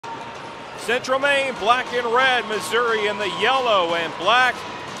Central Maine, black and red. Missouri in the yellow and black.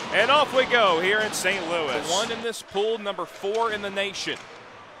 And off we go here in St. Louis. One in this pool, number 4 in the nation.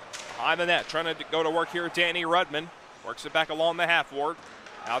 Behind the net, trying to go to work here, Danny Rudman. Works it back along the half ward.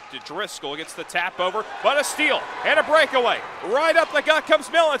 Out to Driscoll, gets the tap over, but a steal and a breakaway. Right up the gut comes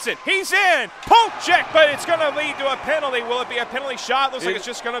Millinson. He's in, poke check, but it's going to lead to a penalty. Will it be a penalty shot? Looks like it's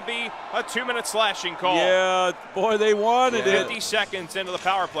just going to be a 2-minute slashing call. Yeah, boy, they wanted it. 50 seconds into the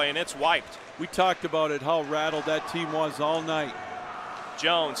power play, and it's wiped. We talked about it, how rattled that team was all night.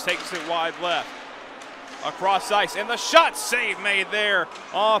 Jones takes it wide left. Across ice, and the shot save made there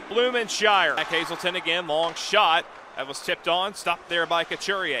off Blumenshire. Back Hazelton again, long shot. That was tipped on, stopped there by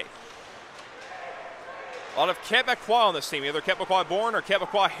Couturier. A lot of Quebecois on this team, either Quebecois born or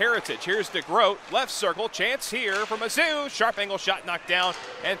Quebecois heritage. Here's DeGroat, left circle, chance here for Mizzou. Sharp angle shot knocked down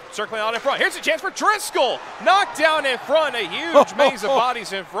and circling out in front. Here's a chance for Driscoll, knocked down in front. A huge maze of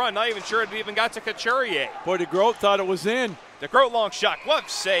bodies in front. Not even sure it even got to Couturier. Boy, DeGroat thought it was in. DeGroat long shot, glove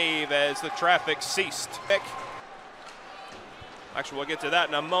save as the traffic ceased. Actually, we'll get to that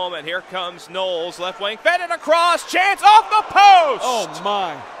in a moment. Here comes Knowles, left wing, fed it across, chance off the post! Oh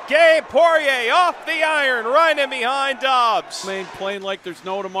my. Gabe Poirier off the iron, right in behind Dobbs. Maine playing like there's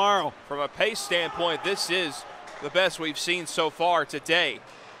no tomorrow. From a pace standpoint, this is the best we've seen so far today.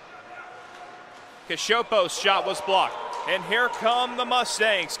 Cachopo's shot was blocked. And here come the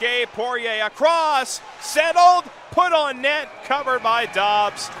Mustangs. Gabe Poirier across, settled, put on net, covered by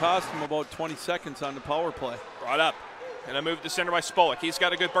Dobbs. Cost him about 20 seconds on the power play. Brought up. And a move to center by Spolik. He's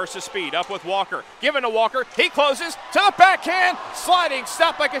got a good burst of speed. Up with Walker. Given to Walker. He closes to the backhand. Sliding.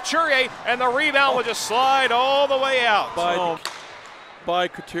 Stopped by Couturier. And the rebound will just slide all the way out. By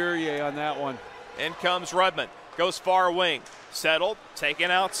Couturier on that one. In comes Rudman. Goes far wing. Settled. Taken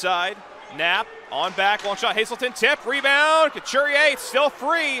outside. Knapp on back. Long shot. Hazelton tip. Rebound. Couturier still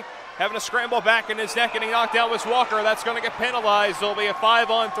free. Having to scramble back in his neck, and he knocked down was Walker. That's going to get penalized. There'll be a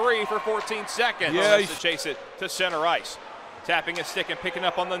 5-on-3 for 14 seconds. Yeah, To chase it to center ice. Tapping his stick and picking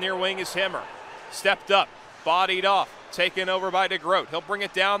up on the near wing is Himmer. Stepped up, bodied off, taken over by DeGroat. He'll bring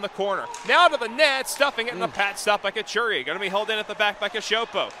it down the corner. Now to the net, stuffing it in the pad stop by Couturier. Going to be held in at the back by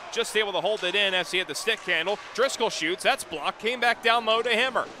Cachopo. Just able to hold it in as he had the stick handle. Driscoll shoots, that's blocked. Came back down low to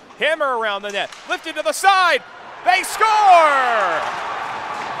Himmer. Himmer around the net, lifted to the side. They score!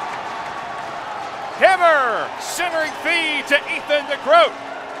 Himmer, centering feed to Ethan DeGroat.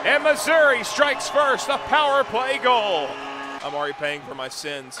 And Missouri strikes first, a power play goal. I'm already paying for my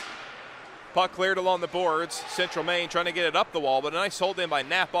sins. Puck cleared along the boards. Central Maine trying to get it up the wall, but a nice hold in by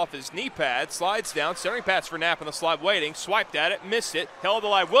Knapp off his knee pad. Slides down, centering pass for Knapp on the slide waiting. Swiped at it, missed it. Held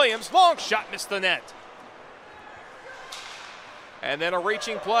alive Williams, long shot, missed the net. And then a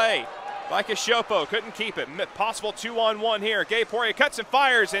reaching play by Cachopo, couldn't keep it. Possible 2-on-1 here. Gabe Poirier cuts and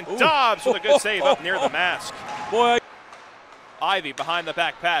fires, and Dobbs with a good save up near the mask. Boy. Ivy behind the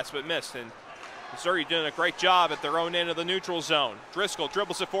back pass, but missed. And Missouri doing a great job at their own end of the neutral zone. Driscoll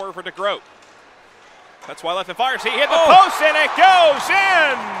dribbles it forward for DeGroat. That's why left and fires. He hit the post, and it goes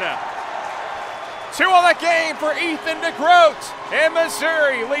in! 2 on the game for Ethan DeGroat. And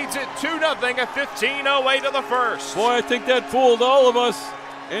Missouri leads it 2-0 at 15:08 of the first. Boy, I think that fooled all of us,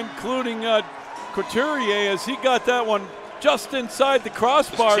 including Couturier, as he got that one just inside the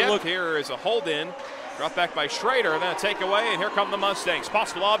crossbar. Look, here is a hold in, drop back by Schrader, and then a takeaway, and here come the Mustangs.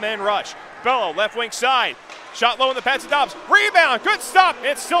 Possible odd man rush. Bello, left wing side, shot low in the pads of Dobbs. Rebound, good stop.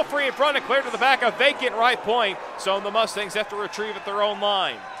 It's still free in front and cleared to the back, a vacant right point. So the Mustangs have to retrieve at their own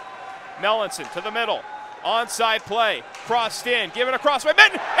line. Mellinson to the middle, onside play, crossed in, given across by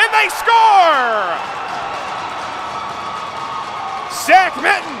Minton, and they score! Zach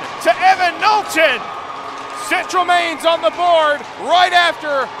Minton to Evan Knowlton. Central Maine's on the board right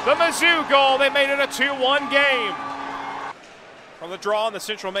after the Mizzou goal. They made it a 2-1 game. From the draw in the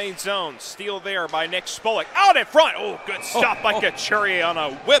Central Maine zone, steal there by Nick Spolik. Out in front, good stop by Couturier on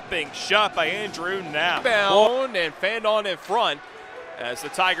a whipping shot by Andrew Knapp. Bound and fanned on in front as the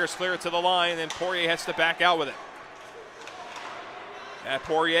Tigers clear it to the line, and Poirier has to back out with it. At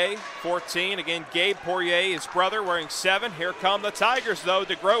Poirier, 14. Again, Gabe Poirier, his brother, wearing 7. Here come the Tigers, though.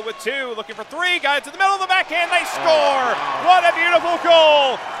 DeGroat with 2, looking for 3. Guys to the middle of the backhand. They score! What a beautiful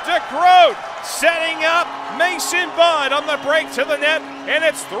goal! DeGroat setting up Mason Budd on the break to the net, and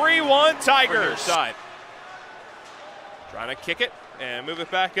it's 3-1 Tigers. Side. Trying to kick it and move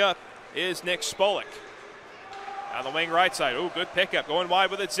it back up is Nick Spolik. On the wing right side. Good pickup. Going wide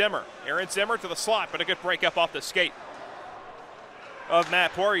with it, Zimmer. Aaron Zimmer to the slot, but a good break up off the skate of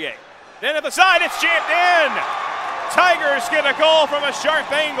Matt Poirier. Then at the side, it's jammed in. Tigers get a goal from a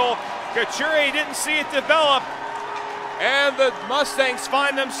sharp angle. Couturier didn't see it develop, And the Mustangs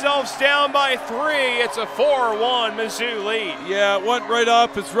find themselves down by 3. It's a 4-1 Mizzou lead. Yeah, it went right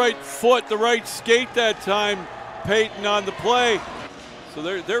off his right foot, the right skate that time, Peyton on the play. So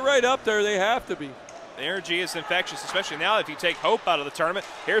they're right up there. They have to be. The energy is infectious, especially now if you take Hope out of the tournament.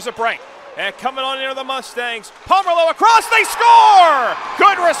 Here's a break. And coming on into the Mustangs. Pomerleau across, they score!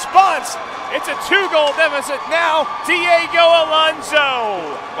 Good response. It's a 2-goal deficit now. Diego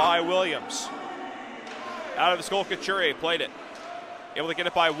Alonso by Williams. Out of his goal, Couturier played it. Able to get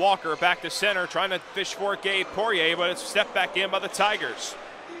it by Walker, back to center, trying to fish for Gabe Poirier, but it's stepped back in by the Tigers.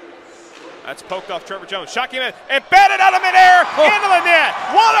 That's poked off Trevor Jones. Shot came in and batted out of midair into the net.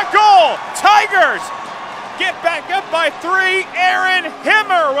 What a goal! Tigers get back up by 3. Aaron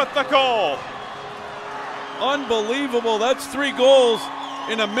Himmer with the goal. Unbelievable. That's 3 goals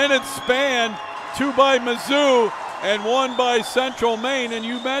in a minute span. 2 by Mizzou and 1 by Central Maine. And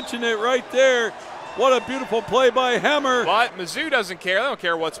you mentioned it right there. What a beautiful play by Hemmer. But Mizzou doesn't care. They don't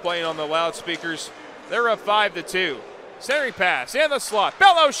care what's playing on the loudspeakers. They're up 5-2. Centering pass in the slot.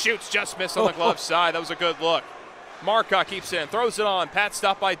 Bello shoots, just missed on the glove side. That was a good look. Marcotte keeps it in, throws it on. Pat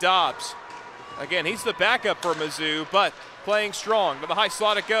stopped by Dobbs. Again, he's the backup for Mizzou, but playing strong. To the high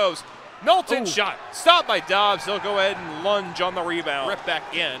slot it goes. Knowlton shot. Stopped by Dobbs. They'll go ahead and lunge on the rebound. Ripped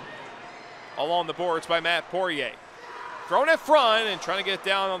back in. Along the boards by Matt Poirier. Thrown in front and trying to get it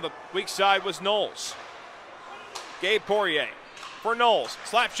down on the weak side was Knowles. Gabe Poirier for Knowles.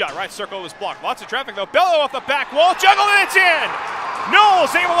 Slap shot, right circle was blocked. Lots of traffic though. Bello off the back wall, juggled and it's in!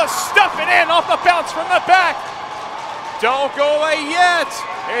 Knowles able to stuff it in off the bounce from the back. Don't go away yet.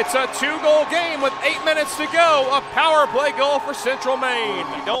 It's a 2-goal game with 8 minutes to go. A power play goal for Central Maine.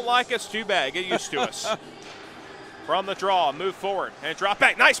 If you don't like us, too bad. Get used to us. From the draw, move forward and drop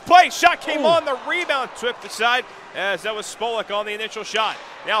back. Nice play. Shot came on the rebound, tipped aside as that was Spolek on the initial shot.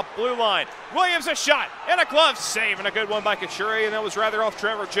 Now blue line. Williams a shot and a glove save and a good one by Couturier, and that was rather off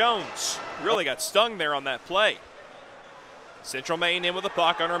Trevor Jones. Really got stung there on that play. Central Maine in with the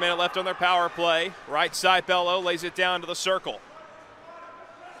puck. Under a minute left on their power play. Right side, Bello lays it down to the circle.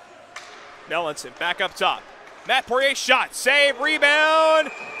 Nellinson back up top. Matt Poirier shot, save,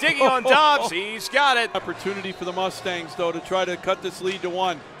 rebound, digging on Dobbs, he's got it. Opportunity for the Mustangs, though, to try to cut this lead to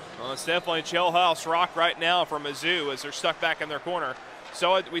 1. Well, it's definitely jailhouse rock right now for Mizzou as they're stuck back in their corner.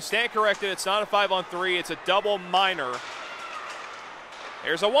 So we stand corrected, it's not a 5-on-3, it's a double minor.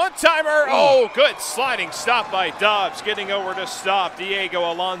 There's a one-timer, oh, good sliding stop by Dobbs, getting over to stop Diego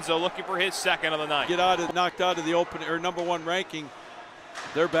Alonso, looking for his second of the night. Knocked out of the open or #1 ranking.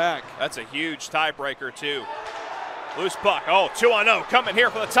 They're back. That's a huge tiebreaker, too. Loose puck. Oh, 2-on-0 coming here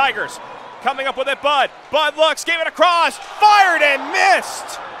for the Tigers. Coming up with it, Bud. Bud looks, gave it across, fired and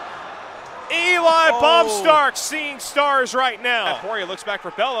missed. Eli Baumstark seeing stars right now. Poirier looks back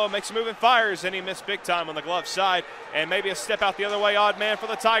for Bello, makes a move and fires, and he missed big time on the glove side. And maybe a step out the other way, odd man for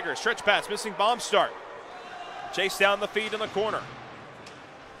the Tigers. Stretch pass, missing Baumstark. Chase down the feed in the corner.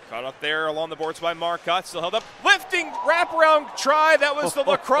 Caught up there along the boards by Marcotte, still held up. Lifting wraparound try, that was the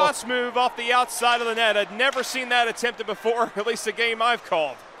lacrosse move off the outside of the net. I'd never seen that attempted before, at least a game I've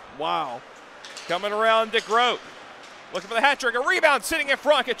called. Wow. Coming around DeGroat. Looking for the hat trick, a rebound sitting in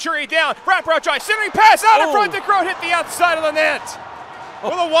front, Couturier down, wraparound try, centering pass out in front, DeGroat hit the outside of the net.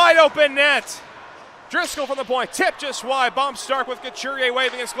 With a wide open net. Driscoll from the point, tip just wide, Baumstark with Couturier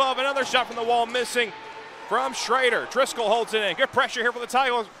waving his glove, another shot from the wall missing. From Schrader. Driscoll holds it in. Good pressure here for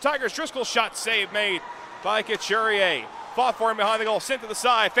the Tigers. Driscoll shot save made by Couturier. Fought for him behind the goal. Sent to the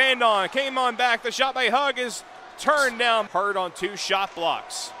side. Fanned on. Came on back. The shot by Hug is turned down. Hurt on 2 shot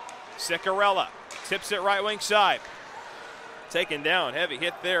blocks. Ciccarella tips it right wing side. Taken down. Heavy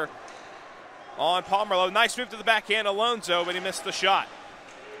hit there on Pomerleau. Nice move to the backhand. Alonso, but he missed the shot.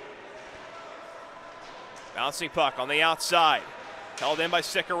 Bouncing puck on the outside. Held in by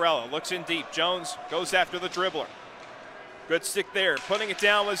Ciccarella, looks in deep. Jones goes after the dribbler. Good stick there, putting it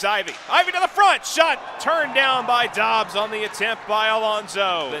down was Ivy. Ivy to the front, shot turned down by Dobbs on the attempt by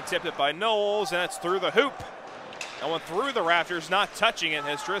Alonso. Then tipped it by Knowles, and it's through the hoop. That one through the rafters, not touching it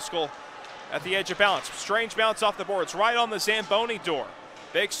as Driscoll at the edge of balance. Strange bounce off the boards, right on the Zamboni door.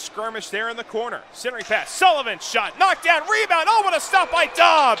 Big skirmish there in the corner. Centering pass, Sullivan shot, knocked down, rebound. Oh, what a stop by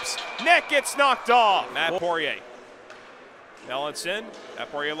Dobbs. Net gets knocked off. Matt Poirier. Nellinson,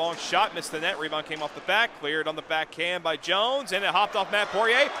 Matt Poirier long shot, missed the net, rebound came off the back, cleared on the backhand by Jones, and it hopped off Matt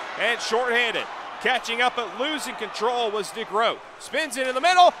Poirier, and shorthanded. Catching up but losing control was DeGroat. Spins it in the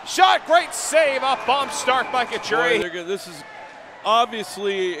middle, shot, great save off Baumstark by Couturier. This is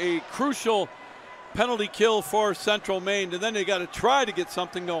obviously a crucial penalty kill for Central Maine, and then they got to try to get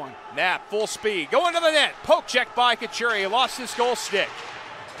something going. Knapp, full speed, going to the net, poke check by Couturier, lost his goal stick.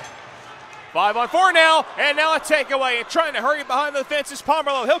 5-on-4 now, and now a takeaway, and trying to hurry behind the fence is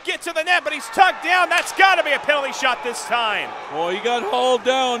Pomerleau. He'll get to the net, but he's tugged down. That's got to be a penalty shot this time. Well, he got hauled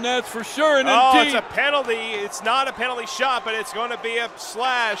down, that's for sure. And it's a penalty. It's not a penalty shot, but it's going to be a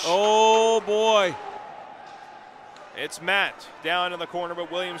slash. Oh, boy. It's Matt down in the corner,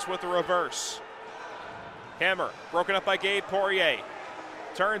 but Williams with the reverse. Hammer broken up by Gabe Poirier.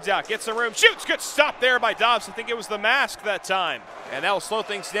 Turns out, gets some room, shoots. Good stop there by Dobbs. I think it was the mask that time. And that will slow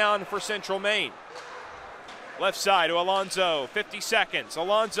things down for Central Maine. Left side to Alonzo, 50 seconds.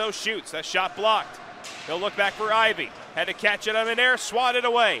 Alonzo shoots, that shot blocked. He'll look back for Ivy. Had to catch it up in air, swatted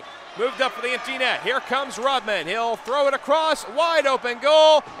away. Moved up for the empty net. Here comes Rudman. He'll throw it across, wide open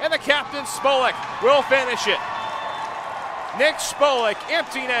goal, and the captain, Spolik, will finish it. Nick Spolik,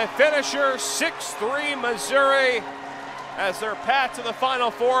 empty net finisher, 6-3 Missouri. As their path to the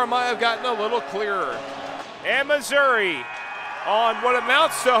Final Four might have gotten a little clearer. And Missouri, on what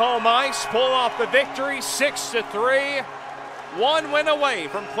amounts to home ice, pull off the victory, 6-3. One win away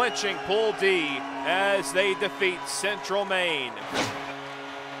from clinching Pool D as they defeat Central Maine.